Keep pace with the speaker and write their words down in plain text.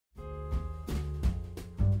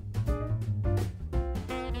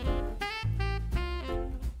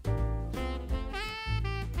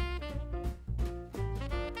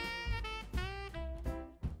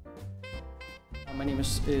My name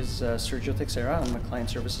is Sergio Teixeira. I'm a client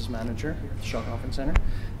services manager at the Shaw Conference Centre.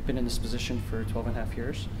 I've been in this position for 12 and a half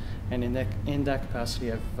years. And in that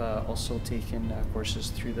capacity, I've also taken courses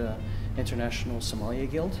through the International Sommelier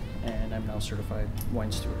Guild, and I'm now certified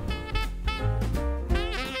Wine Steward.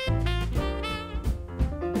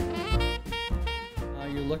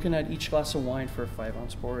 You're looking at each glass of wine for a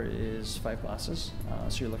 5-ounce pour is 5 glasses.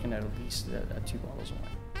 So you're looking at least 2 bottles of wine.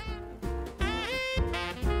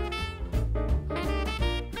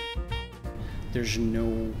 There's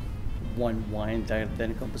no one wine that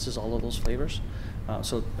encompasses all of those flavors.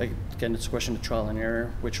 So again, it's a question of trial and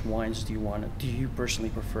error. Which wines do you personally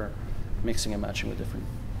prefer mixing and matching with different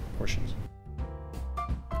portions?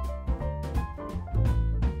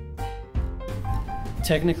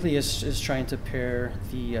 Technically, is trying to pair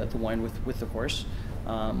the wine with the course.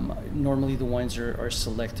 Normally, the wines are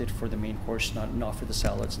selected for the main course, not for the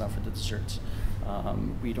salads, not for the desserts.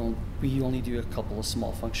 We only do a couple of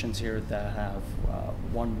small functions here that have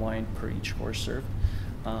one wine per each course served.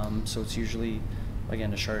 So it's usually,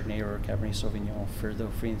 again, a Chardonnay or a Cabernet Sauvignon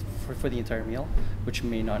for the entire meal, which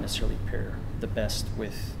may not necessarily pair the best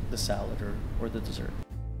with the salad or the dessert.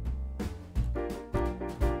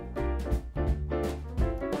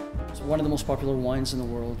 So one of the most popular wines in the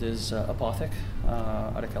world is Apothic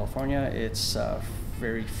out of California. It's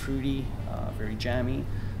very fruity, very jammy.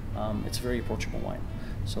 It's a very approachable wine.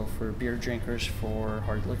 So for beer drinkers, for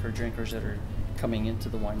hard liquor drinkers that are coming into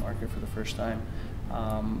the wine market for the first time,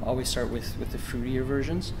 always start with the fruitier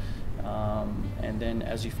versions. And then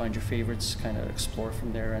as you find your favorites, kind of explore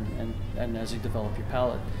from there. And as you develop your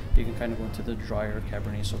palate, you can kind of go into the drier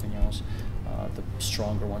Cabernet Sauvignons, the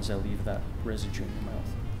stronger ones that leave that residue in your mouth.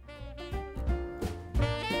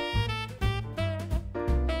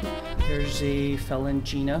 There's a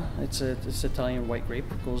Falangina. It's Italian white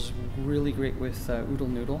grape. It goes really great with oodle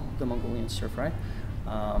noodle, the Mongolian stir fry.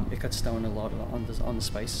 It cuts down a lot on the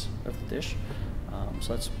spice of the dish.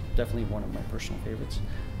 So that's definitely one of my personal favorites.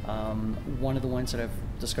 One of the wines that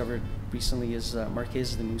I've discovered recently is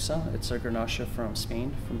Marqués de Musa. It's a Grenache from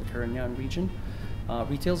Spain, from the Carignan region.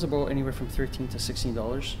 Retails about anywhere from $13 to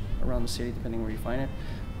 $16 around the city, depending where you find it.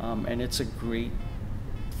 And it's a great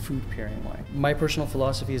food pairing wine. My personal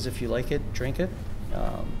philosophy is if you like it, drink it.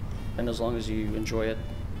 And as long as you enjoy it,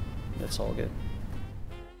 that's all good.